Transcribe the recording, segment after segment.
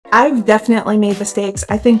I've definitely made mistakes.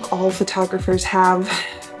 I think all photographers have.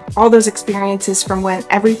 All those experiences from when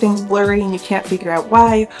everything's blurry and you can't figure out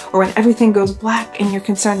why, or when everything goes black and you're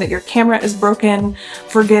concerned that your camera is broken,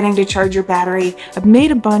 forgetting to charge your battery. I've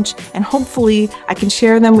made a bunch, and hopefully I can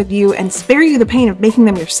share them with you and spare you the pain of making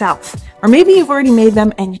them yourself. Or maybe you've already made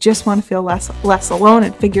them and you just want to feel less alone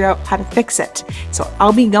and figure out how to fix it. So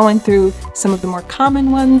I'll be going through some of the more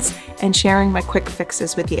common ones and sharing my quick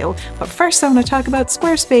fixes with you. But first I want to talk about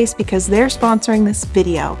Squarespace because they're sponsoring this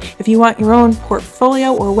video. If you want your own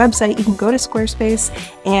portfolio or website, you can go to Squarespace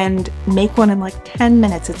and make one in like 10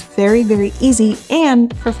 minutes. It's very, very easy.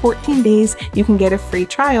 And for 14 days, you can get a free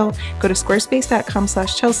trial. Go to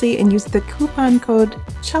squarespace.com/Chelsea and use the coupon code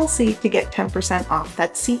Chelsea to get 10% off.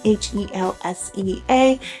 That's CHELSEA.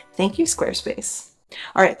 Thank you, Squarespace.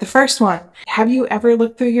 All right, the first one. Have you ever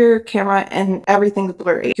looked through your camera and everything's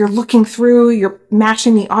blurry? You're looking through, you're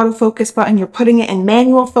mashing the autofocus button, you're putting it in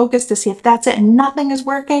manual focus to see if that's it and nothing is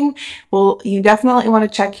working? Well, you definitely want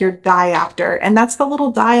to check your diopter, and that's the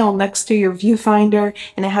little dial next to your viewfinder,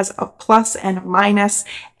 and it has a plus and a minus,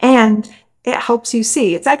 and it helps you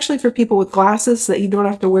see. It's actually for people with glasses so that you don't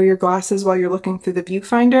have to wear your glasses while you're looking through the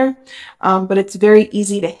viewfinder. But it's very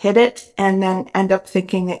easy to hit it and then end up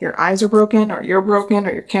thinking that your eyes are broken or you're broken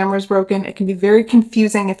or your camera's broken. It can be very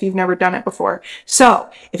confusing if you've never done it before. So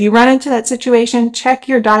if you run into that situation, check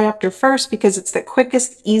your diopter first because it's the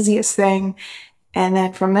quickest, easiest thing. And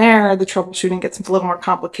then from there, the troubleshooting gets a little more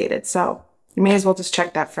complicated. So you may as well just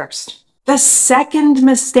check that first. The second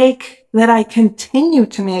mistake that I continue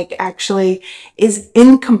to make actually is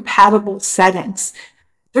incompatible settings.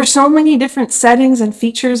 There's so many different settings and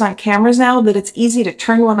features on cameras now that it's easy to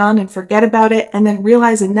turn one on and forget about it and then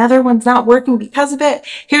realize another one's not working because of it.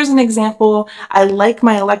 Here's an example. I like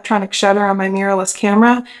my electronic shutter on my mirrorless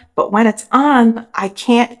camera, but when it's on, I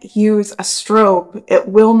can't use a strobe. It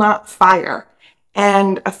will not fire.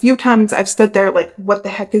 And a few times I've stood there like, what the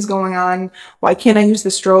heck is going on? Why can't I use the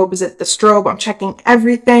strobe? Is it the strobe? I'm checking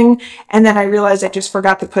everything. And then I realized I just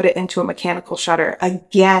forgot to put it into a mechanical shutter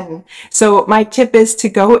again. So my tip is to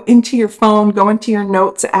go into your phone, go into your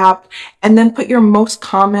notes app, and then put your most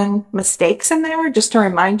common mistakes in there just to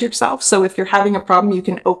remind yourself. So if you're having a problem, you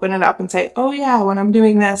can open it up and say, oh yeah, when I'm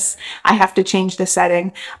doing this, I have to change the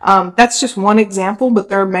setting. That's just one example, but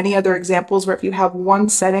there are many other examples where if you have one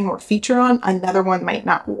setting or feature on, another one might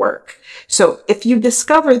not work. So if you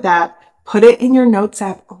discover that, put it in your notes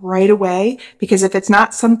app right away, because if it's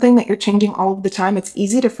not something that you're changing all of the time, it's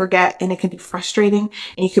easy to forget and it can be frustrating,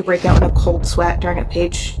 and you could break out in a cold sweat during a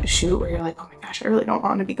page shoot where you're like, oh my gosh, I really don't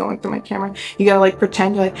want to be going through my camera. You gotta like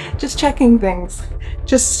pretend you're like just checking things.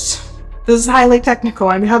 This is highly technical.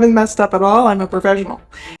 I haven't messed up at all. I'm a professional.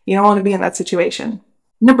 You don't want to be in that situation.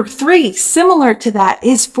 Number 3, similar to that,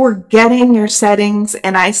 is forgetting your settings.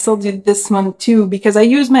 And I still do this one too, because I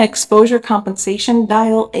use my exposure compensation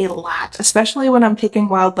dial a lot, especially when I'm taking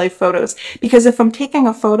wildlife photos. Because if I'm taking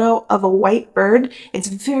a photo of a white bird, it's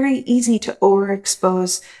very easy to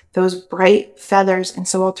overexpose those bright feathers. And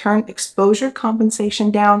so I'll turn exposure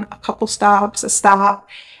compensation down a couple stops, a stop,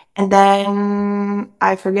 and then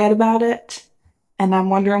I forget about it. And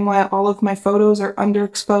I'm wondering why all of my photos are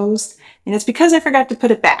underexposed. And it's because I forgot to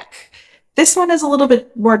put it back. This one is a little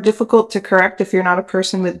bit more difficult to correct if you're not a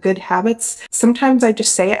person with good habits. Sometimes I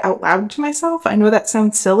just say it out loud to myself. I know that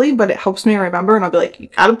sounds silly, but it helps me remember. And I'll be like, you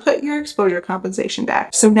gotta put your exposure compensation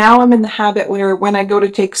back. So now I'm in the habit where when I go to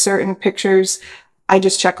take certain pictures, I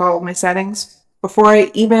just check all of my settings. Before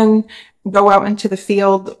I even go out into the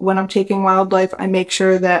field, when I'm taking wildlife, I make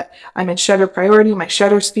sure that I'm in shutter priority. My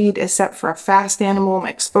shutter speed is set for a fast animal.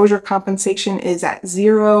 My exposure compensation is at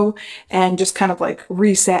 0, and just kind of like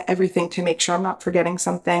reset everything to make sure I'm not forgetting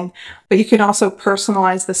something. But you can also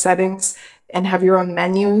personalize the settings and have your own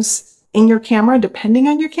menus in your camera, depending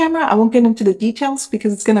on your camera. I won't get into the details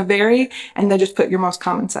because it's going to vary, and then just put your most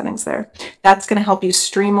common settings there. That's going to help you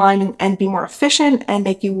streamline and be more efficient and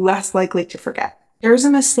make you less likely to forget. There's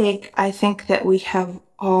a mistake I think that we have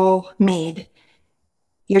all made.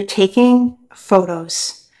 You're taking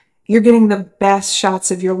photos. You're getting the best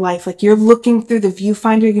shots of your life. Like you're looking through the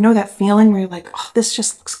viewfinder, you know that feeling where you're like, oh, this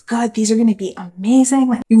just looks good. These are going to be amazing.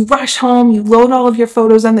 Like you rush home, you load all of your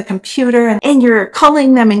photos on the computer, and you're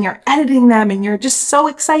culling them and you're editing them and you're just so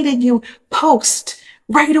excited you post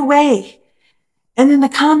right away. And then the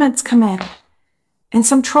comments come in and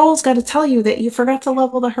some trolls got to tell you that you forgot to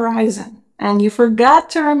level the horizon. And you forgot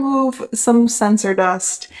to remove some sensor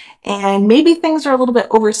dust, and maybe things are a little bit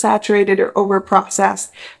oversaturated or overprocessed,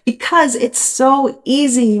 because it's so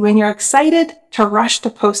easy when you're excited to rush to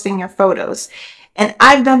posting your photos. And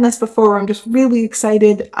I've done this before where I'm just really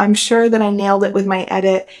excited. I'm sure that I nailed it with my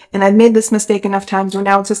edit, and I've made this mistake enough times where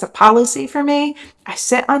now it's just a policy for me. I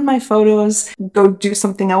sit on my photos, go do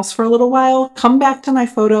something else for a little while, come back to my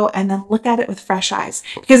photo, and then look at it with fresh eyes.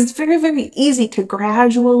 Because it's very, very easy to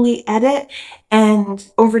gradually edit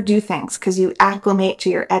and overdo things because you acclimate to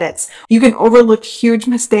your edits. You can overlook huge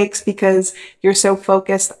mistakes because you're so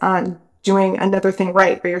focused on doing another thing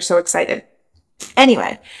right, or you're so excited.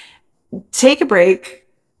 Anyway, take a break,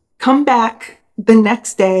 come back the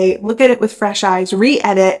next day, look at it with fresh eyes,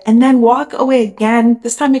 re-edit, and then walk away again.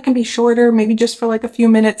 This time it can be shorter, maybe just for like a few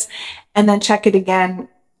minutes, and then check it again.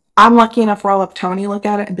 I'm lucky enough where I'll have Tony look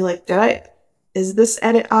at it and be like, is this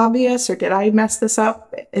edit obvious, or did I mess this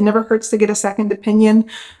up? It never hurts to get a second opinion,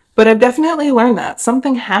 but I've definitely learned that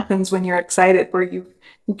something happens when you're excited where you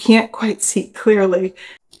can't quite see clearly.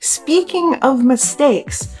 Speaking of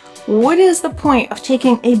mistakes, what is the point of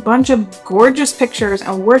taking a bunch of gorgeous pictures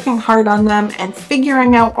and working hard on them and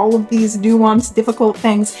figuring out all of these nuanced, difficult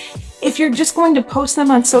things if you're just going to post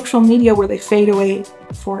them on social media where they fade away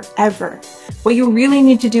forever? What you really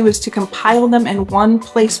need to do is to compile them in one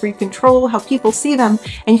place where you control how people see them,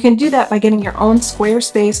 and you can do that by getting your own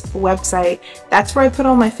Squarespace website. That's where I put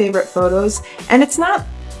all my favorite photos, and it's not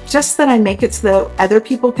just that I make it so that other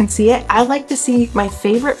people can see it. I like to see my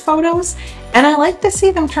favorite photos, and I like to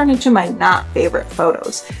see them turn into my not favorite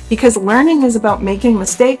photos, because learning is about making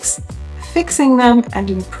mistakes, fixing them, and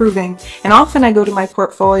improving. And often I go to my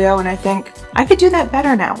portfolio and I think, I could do that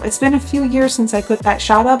better now. It's been a few years since I put that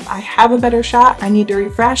shot up. I have a better shot. I need to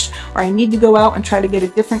refresh, or I need to go out and try to get a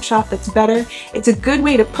different shot that's better. It's a good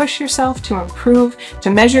way to push yourself, to improve, to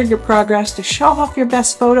measure your progress, to show off your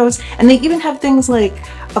best photos. And they even have things like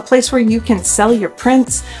a place where you can sell your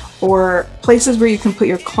prints, or places where you can put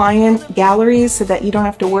your client galleries so that you don't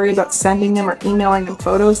have to worry about sending them or emailing them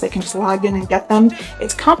photos. They can just log in and get them.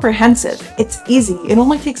 It's comprehensive. It's easy. It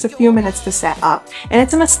only takes a few minutes to set up. And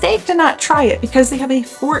it's a mistake to not try it because they have a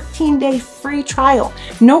 14-day free trial.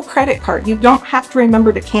 No credit card. You don't have to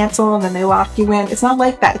remember to cancel and then they lock you in. It's not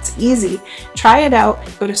like that. It's easy. Try it out.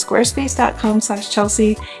 Go to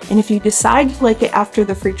squarespace.com/Chelsea. And if you decide you like it after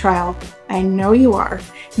the free trial, I know you are,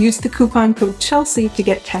 use the coupon code Chelsea to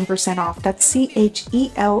get 10% off. That's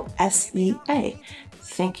CHELSEA.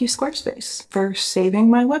 Thank you, Squarespace, for saving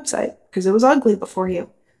my website, because it was ugly before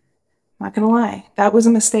you. Not gonna lie, that was a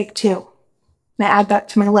mistake too. I'm gonna add that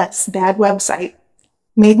to my list. Bad website.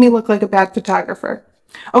 Made me look like a bad photographer.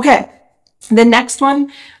 Okay, the next one.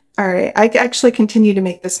 All right, I actually continue to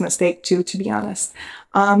make this mistake too, to be honest.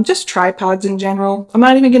 Just tripods in general. I'm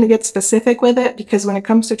not even going to get specific with it because when it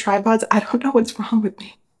comes to tripods, I don't know what's wrong with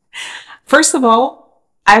me. First of all,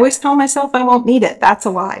 I always tell myself I won't need it. That's a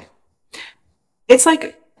lie. It's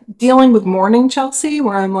like dealing with morning Chelsea,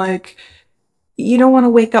 where I'm like, you don't want to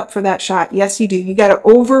wake up for that shot. Yes, you do. You got to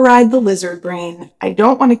override the lizard brain. I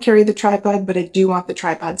don't want to carry the tripod, but I do want the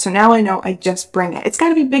tripod. So now I know I just bring it. It's got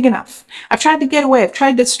to be big enough. I've tried to get away. I've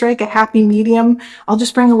tried to strike a happy medium. I'll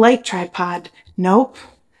just bring a light tripod. Nope.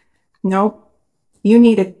 Nope. You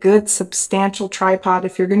need a good substantial tripod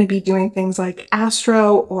if you're going to be doing things like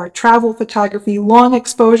astro or travel photography, long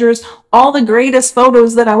exposures, all the greatest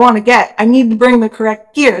photos that I want to get. I need to bring the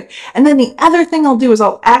correct gear. And then the other thing I'll do is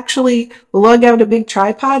I'll actually lug out a big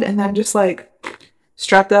tripod and then just like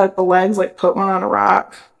strap that at the legs, like put one on a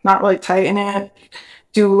rock, not like tighten it,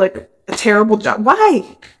 do like a terrible job.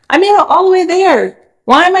 Why? I made it all the way there.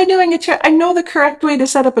 Why am I doing it? I know the correct way to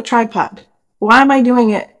set up a tripod. Why am I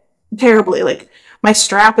doing it terribly? Like, my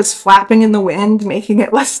strap is flapping in the wind, making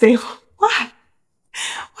it less stable. Why?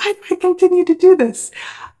 Why do I continue to do this?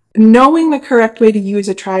 Knowing the correct way to use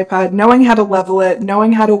a tripod, knowing how to level it,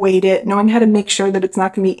 knowing how to weight it, knowing how to make sure that it's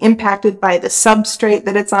not going to be impacted by the substrate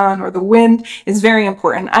that it's on or the wind is very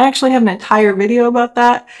important. I actually have an entire video about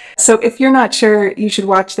that. So if you're not sure, you should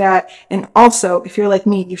watch that. And also, if you're like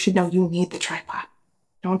me, you should know you need the tripod.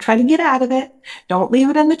 Don't try to get out of it. Don't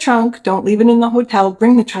leave it in the trunk. Don't leave it in the hotel.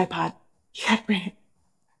 Bring the tripod. You gotta bring it.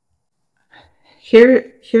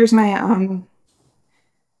 Here's my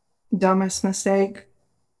dumbest mistake.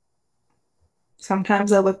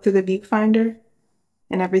 Sometimes I look through the viewfinder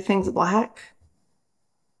and everything's black.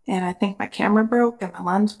 And I think my camera broke and my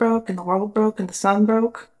lens broke and the world broke and the sun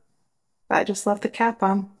broke. But I just left the cap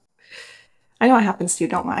on. I know it happens to you,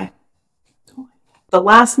 don't lie. The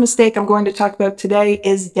last mistake I'm going to talk about today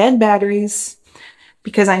is dead batteries,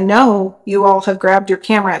 because I know you all have grabbed your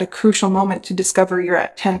camera at a crucial moment to discover you're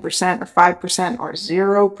at 10% or 5% or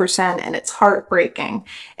 0%, and it's heartbreaking.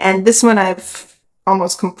 And this one I've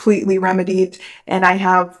almost completely remedied, and I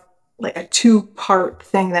have like a two-part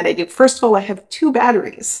thing that I do. First of all, I have two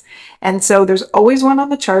batteries. And so there's always one on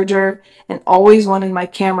the charger and always one in my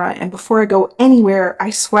camera. And before I go anywhere, I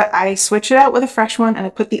switch it out with a fresh one and I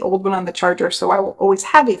put the old one on the charger. So I will always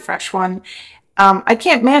have a fresh one. I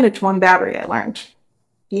can't manage one battery, I learned.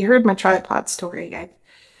 You heard my tripod story.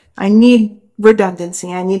 I need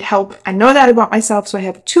redundancy. I need help. I know that about myself, so I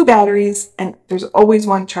have two batteries and there's always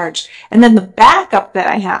one charged. And then the backup that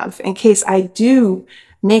I have in case I do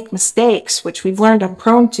make mistakes, which we've learned I'm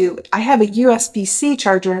prone to, I have a USB-C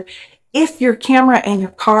charger. If your camera and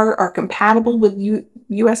your car are compatible with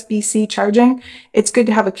USB-C charging, it's good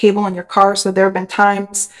to have a cable in your car. So there have been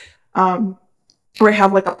times where I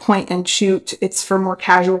have like a point and shoot. It's for more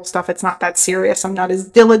casual stuff. It's not that serious. I'm not as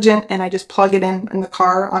diligent and I just plug it in the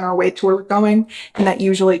car on our way to where we're going. And that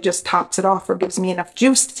usually just tops it off or gives me enough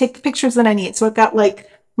juice to take the pictures that I need. So I've got like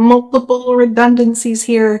multiple redundancies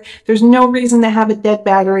here. There's no reason to have a dead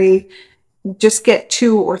battery. Just get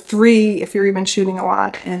 2 or 3 if you're even shooting a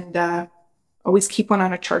lot, and always keep one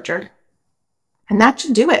on a charger. And that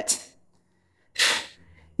should do it.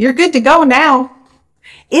 You're good to go now.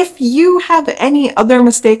 If you have any other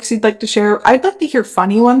mistakes you'd like to share, I'd like to hear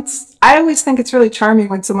funny ones. I always think it's really charming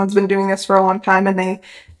when someone's been doing this for a long time and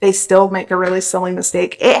they still make a really silly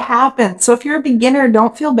mistake. It happens. So if you're a beginner,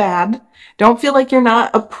 don't feel bad. Don't feel like you're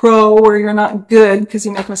not a pro or you're not good because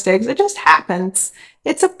you make mistakes. It just happens.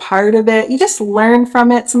 It's a part of it. You just learn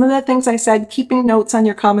from it. Some of the things I said, keeping notes on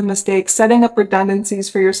your common mistakes, setting up redundancies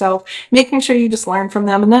for yourself, making sure you just learn from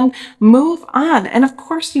them and then move on. And of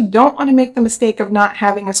course, you don't want to make the mistake of not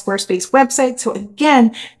having a Squarespace website. So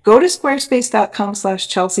again, go to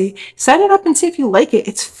squarespace.com/Chelsea, set it up and see if you like it.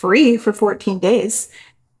 It's free for 14 days.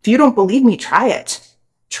 If you don't believe me, try it.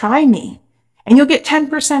 Try me. And you'll get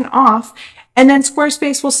 10% off. And then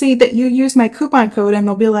Squarespace will see that you use my coupon code and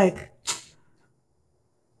they'll be like,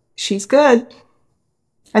 she's good.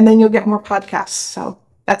 And then you'll get more podcasts. So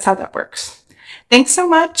that's how that works. Thanks so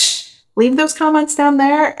much. Leave those comments down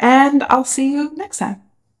there and I'll see you next time.